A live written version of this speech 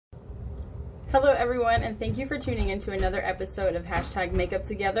Hello everyone, and thank you for tuning into another episode of Hashtag Makeup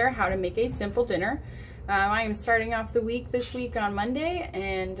Together, How to Make a Simple Dinner. I am starting off the week this week on Monday,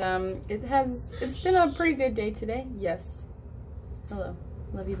 and it's been a pretty good day today. Yes. Hello.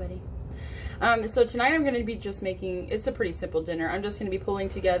 Love you, buddy. So tonight I'm going to be just making, it's a pretty simple dinner. I'm just going to be pulling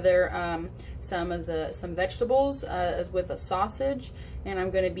together some vegetables with a sausage, and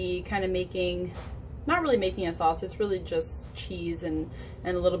I'm going to be kind of making, not really making a sauce, it's really just cheese and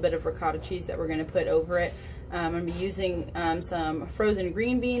a little bit of ricotta cheese that we're going to put over it. I'm going to be using some frozen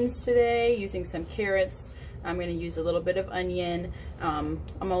green beans today, using some carrots. I'm going to use a little bit of onion. I'm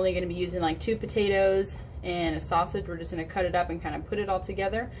only going to be using like 2 potatoes and a sausage. We're just going to cut it up and kind of put it all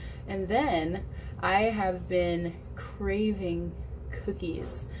together. And then I have been craving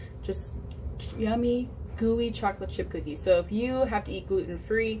cookies, just yummy, gooey chocolate chip cookies. So if you have to eat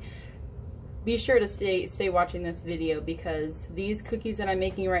gluten-free, be sure to stay watching this video, because these cookies that I'm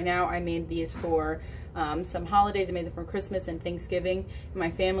making right now, I made these for some holidays. I made them for Christmas and Thanksgiving.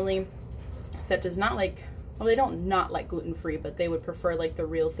 My family that does not like, well, they don't not like gluten-free, but they would prefer like the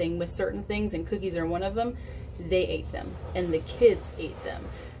real thing with certain things, and cookies are one of them. They ate them, and the kids ate them,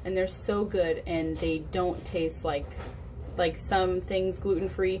 and they're so good, and they don't taste like some things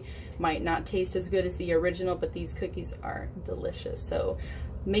gluten-free might not taste as good as the original, but these cookies are delicious. So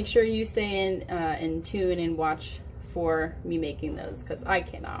make sure you stay in tune and watch for me making those, because I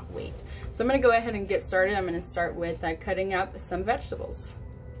cannot wait. So I'm going to go ahead and get started. I'm going to start with cutting up some vegetables.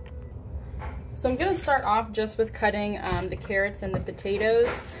 So I'm going to start off just with cutting the carrots and the potatoes,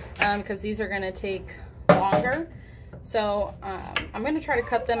 because these are going to take longer. So I'm going to try to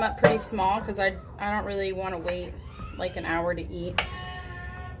cut them up pretty small, because I don't really want to wait like an hour to eat.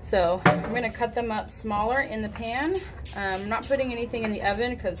 So I'm going to cut them up smaller in the pan. I'm not putting anything in the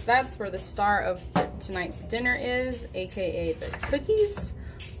oven, because that's where the star of tonight's dinner is, aka the cookies.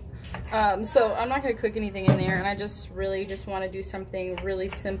 So I'm not going to cook anything in there, and I really just want to do something really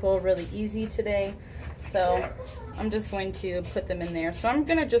simple, really easy today. So I'm just going to put them in there. So I'm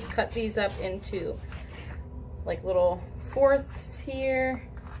going to just cut these up into like little fourths here.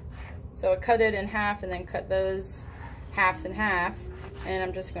 So I cut it in half and then cut those halves in half. And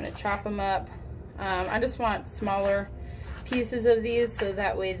I'm just going to chop them up. I just want smaller pieces of these, so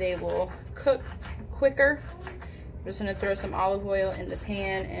that way they will cook quicker. I'm just going to throw some olive oil in the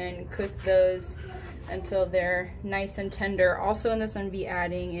pan and cook those until they're nice and tender. Also in this, I'm going to be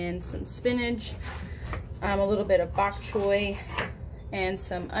adding in some spinach, a little bit of bok choy, and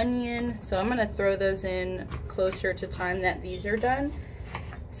some onion. So I'm going to throw those in closer to time that these are done.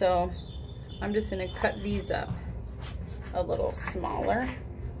 So I'm just going to cut these up a little smaller.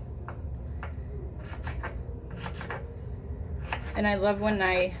 And I love when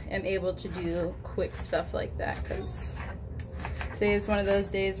I am able to do quick stuff like that, because today is one of those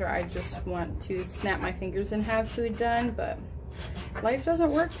days where I just want to snap my fingers and have food done, but life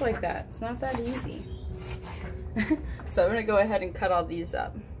doesn't work like that. It's not that easy. So I'm gonna go ahead and cut all these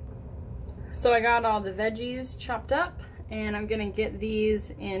up. So I got all the veggies chopped up, and I'm gonna get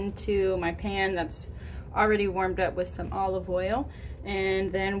these into my pan that's already warmed up with some olive oil,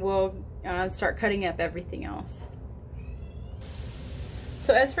 and then we'll start cutting up everything else.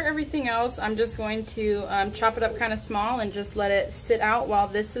 So as for everything else, I'm just going to chop it up kind of small and just let it sit out while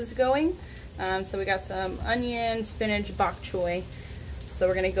this is going. So we got some onion, spinach, bok choy. So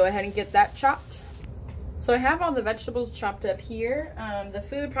we're going to go ahead and get that chopped. So I have all the vegetables chopped up here. The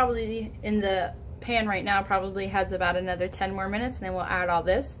food probably in the pan right now probably has about another 10 more minutes, and then we'll add all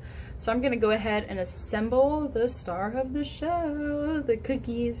this. So I'm going to go ahead and assemble the star of the show, the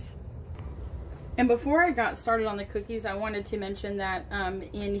cookies. And before I got started on the cookies, I wanted to mention that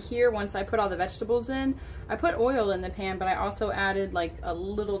in here, once I put all the vegetables in, I put oil in the pan, but I also added like a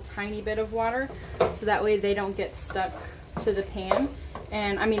little tiny bit of water, so that way they don't get stuck to the pan.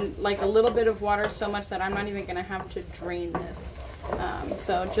 And I mean like a little bit of water, so much that I'm not even going to have to drain this.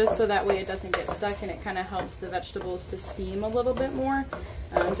 So just so that way it doesn't get stuck, and it kind of helps the vegetables to steam a little bit more,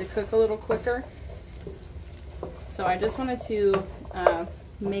 to cook a little quicker. So I just wanted to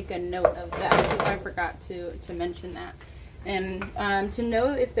make a note of that, because I forgot to mention that. And to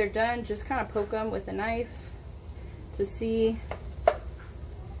know if they're done, just kind of poke them with a knife to see.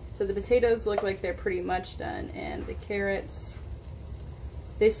 So the potatoes look like they're pretty much done, and the carrots,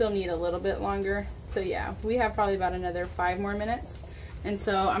 they still need a little bit longer. So yeah, we have probably about another 5 more minutes. And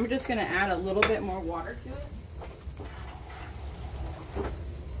so I'm just going to add a little bit more water to it.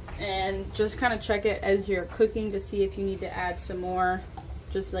 And just kind of check it as you're cooking to see if you need to add some more,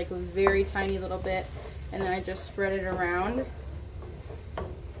 just like a very tiny little bit. And then I just spread it around,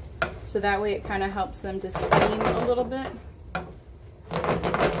 so that way it kind of helps them to steam a little bit.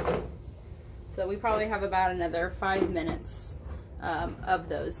 So we probably have about another 5 minutes of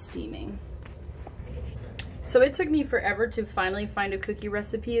those steaming. So it took me forever to finally find a cookie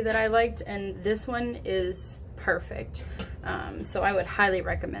recipe that I liked, and this one is perfect. So I would highly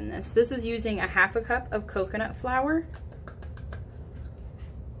recommend this. This is using a 1/2 cup of coconut flour.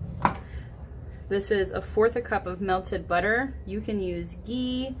 This is 1/4 cup of melted butter. You can use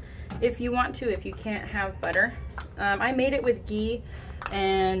ghee if you want to, if you can't have butter. I made it with ghee,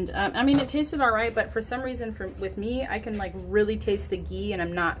 and I mean, it tasted all right, but for some reason with me, I can like really taste the ghee, and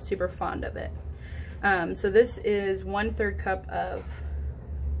I'm not super fond of it. So this is 1/3 cup of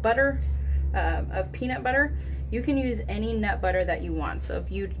butter, of peanut butter. You can use any nut butter that you want. So if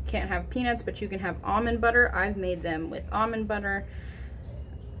you can't have peanuts, but you can have almond butter, I've made them with almond butter.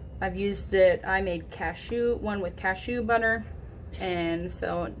 I've used it, I made one with cashew butter. And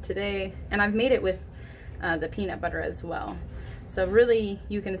so today, and I've made it with the peanut butter as well. So really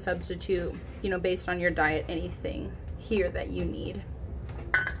you can substitute, you know, based on your diet, anything here that you need.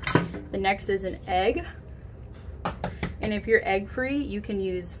 The next is an egg. And if you're egg free, you can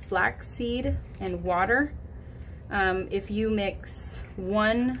use flaxseed and water. If you mix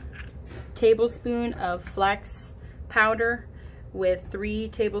 1 tablespoon of flax powder with 3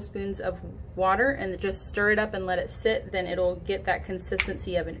 tablespoons of water and just stir it up and let it sit, then it'll get that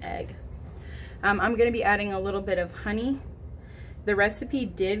consistency of an egg. I'm going to be adding a little bit of honey. The recipe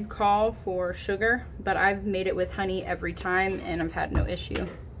did call for sugar, but I've made it with honey every time and I've had no issue.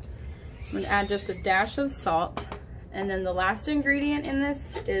 I'm going to add just a dash of salt, and then the last ingredient in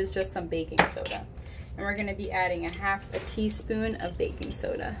this is just some baking soda. And we're going to be adding 1/2 teaspoon of baking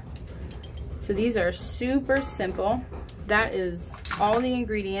soda. So these are super simple. That is all the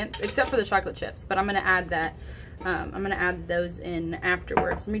ingredients except for the chocolate chips, but I'm going to add that. I'm going to add those in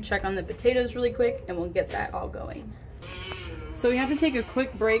afterwards. Let me check on the potatoes really quick and we'll get that all going. So we have to take a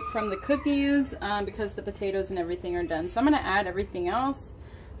quick break from the cookies because the potatoes and everything are done. So I'm going to add everything else.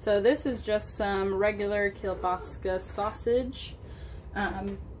 So this is just some regular kielbasa sausage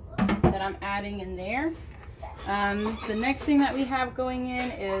that I'm adding in there. The next thing that we have going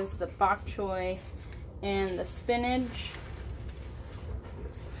in is the bok choy and the spinach.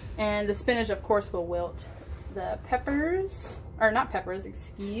 And the spinach, of course, will wilt. The peppers, or not peppers,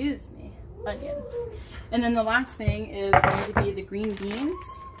 excuse me, onion. And then the last thing is going to be the green beans.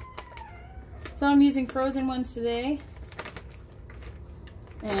 So I'm using frozen ones today.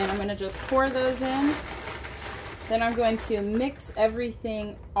 And I'm going to just pour those in. Then I'm going to mix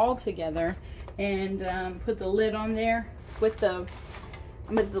everything all together and put the lid on there with a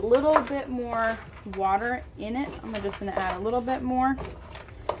little bit more water in it. I'm just going to add a little bit more.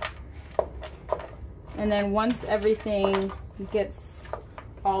 And then once everything gets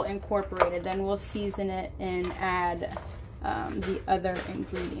all incorporated, then we'll season it and add the other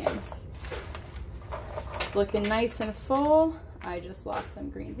ingredients. It's looking nice and full. I just lost some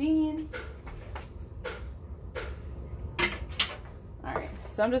green beans. Alright,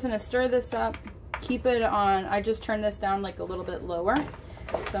 so I'm just going to stir this up. Keep it on, I just turned this down like a little bit lower.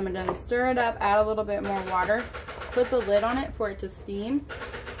 So I'm going to stir it up, add a little bit more water, put the lid on it for it to steam,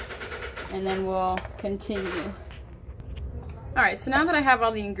 and then we'll continue. Alright, so now that I have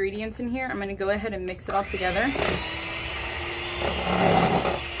all the ingredients in here, I'm going to go ahead and mix it all together.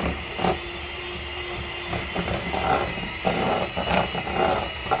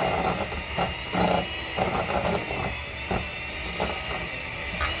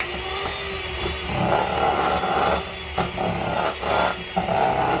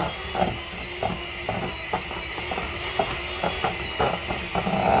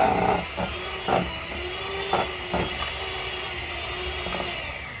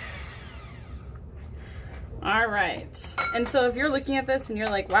 Alright, and so if you're looking at this and you're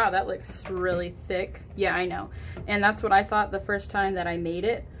like, wow, that looks really thick. Yeah, I know. And that's what I thought the first time that I made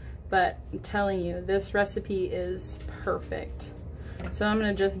it. But I'm telling you, this recipe is perfect. So I'm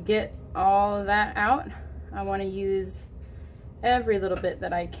going to just get all of that out. I want to use every little bit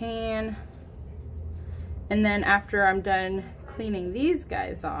that I can. And then after I'm done cleaning these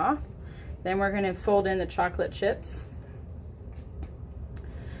guys off, then we're going to fold in the chocolate chips.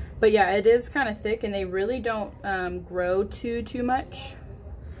 But yeah, it is kind of thick, and they really don't grow too much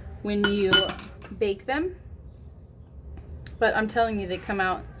when you bake them. But I'm telling you, they come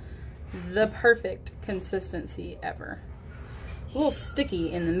out the perfect consistency ever. A little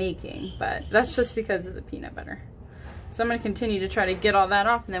sticky in the making, but that's just because of the peanut butter. So I'm going to continue to try to get all that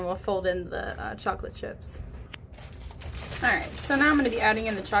off, and then we'll fold in the chocolate chips. Alright, so now I'm going to be adding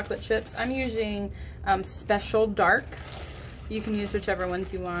in the chocolate chips. I'm using Special Dark. You can use whichever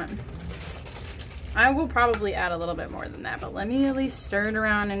ones you want. I will probably add a little bit more than that, but let me at least stir it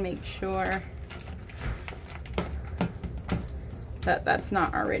around and make sure that that's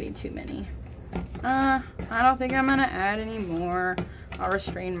not already too many. I don't think I'm gonna add any more. I'll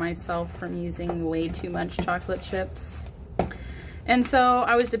restrain myself from using way too much chocolate chips. And so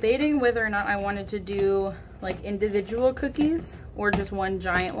I was debating whether or not I wanted to do like individual cookies or just one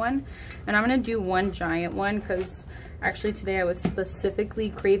giant one. And I'm gonna do one giant one because actually today I was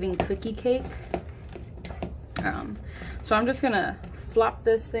specifically craving cookie cake. So I'm just gonna flop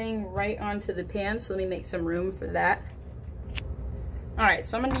this thing right onto the pan. So let me make some room for that. All right,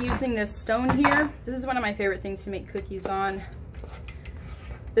 so I'm gonna be using this stone here. This is one of my favorite things to make cookies on.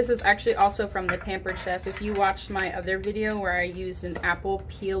 This is actually also from the Pampered Chef. If you watched my other video where I used an apple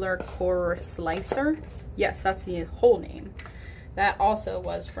peeler core slicer, yes, that's the whole name. That also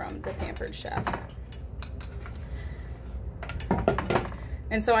was from the Pampered Chef.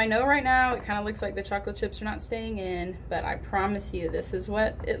 And so I know right now it kind of looks like the chocolate chips are not staying in, but I promise you this is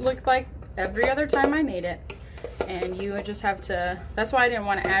what it looked like every other time I made it. And you would just have to, that's why I didn't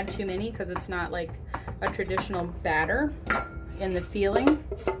want to add too many, because it's not like a traditional batter in the feeling.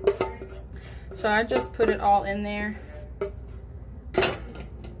 So I just put it all in there.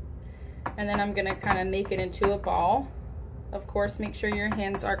 And then I'm gonna kind of make it into a ball. Of course, make sure your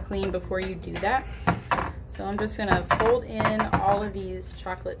hands are clean before you do that. So I'm just gonna fold in all of these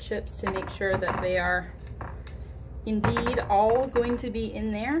chocolate chips to make sure that they are indeed all going to be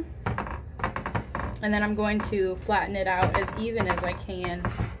in there. And then I'm going to flatten it out as even as I can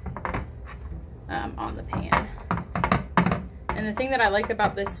on the pan. And the thing that I like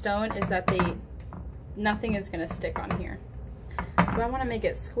about this stone is that nothing is gonna stick on here. Do I wanna make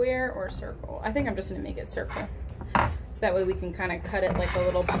it square or circle? I think I'm just gonna make it circle. So that way we can kind of cut it like a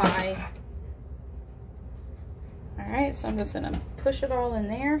little pie. All right, so I'm just gonna push it all in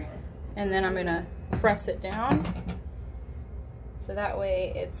there, and then I'm gonna press it down. So that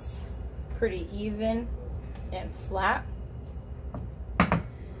way it's pretty even and flat.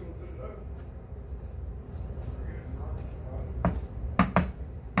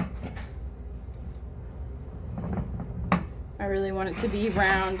 I really want it to be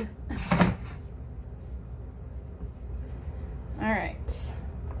round. All right,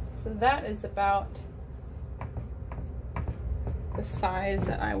 so that is about the size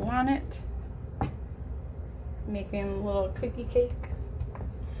that I want it. Making a little cookie cake.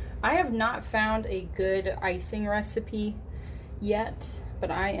 I have not found a good icing recipe yet,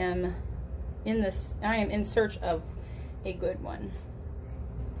 but I am in search of a good one.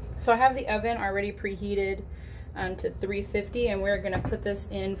 So I have the oven already preheated to 350, and we're gonna put this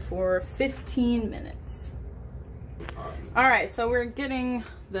in for 15 minutes. All right, so we're getting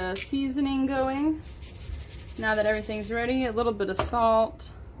the seasoning going. Now that everything's ready, a little bit of salt,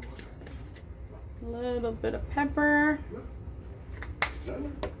 a little bit of pepper,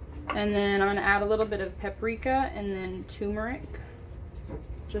 and then I'm gonna add a little bit of paprika and then turmeric,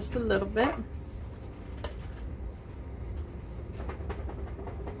 just a little bit.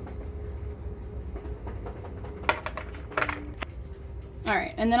 All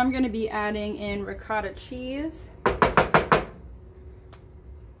right, and then I'm gonna be adding in ricotta cheese.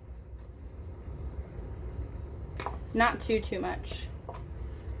 Not too much.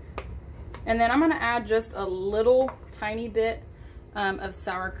 And then I'm gonna add just a little tiny bit of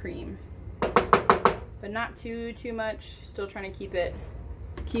sour cream, but not too much. Still trying to keep it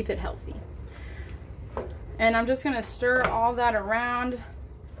healthy. And I'm just gonna stir all that around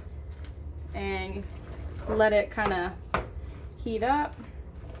and let it kind of heat up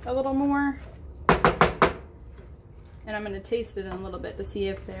a little more. And I'm going to taste it in a little bit to see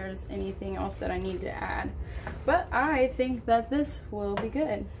if there's anything else that I need to add. But I think that this will be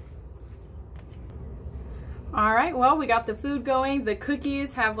good. All right, well, we got the food going. The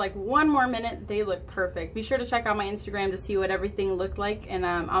cookies have like 1 more minute. They look perfect. Be sure to check out my Instagram to see what everything looked like, and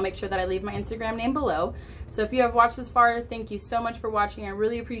I'll make sure that I leave my Instagram name below. So if you have watched this far, thank you so much for watching. I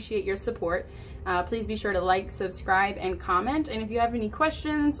really appreciate your support. Please be sure to like, subscribe, and comment. And if you have any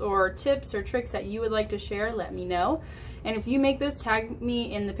questions or tips or tricks that you would like to share, let me know. And if you make this, tag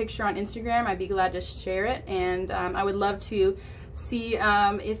me in the picture on Instagram. I'd be glad to share it. And I would love to see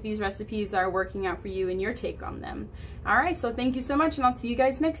if these recipes are working out for you and your take on them. All right, so thank you so much, and I'll see you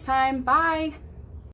guys next time. Bye.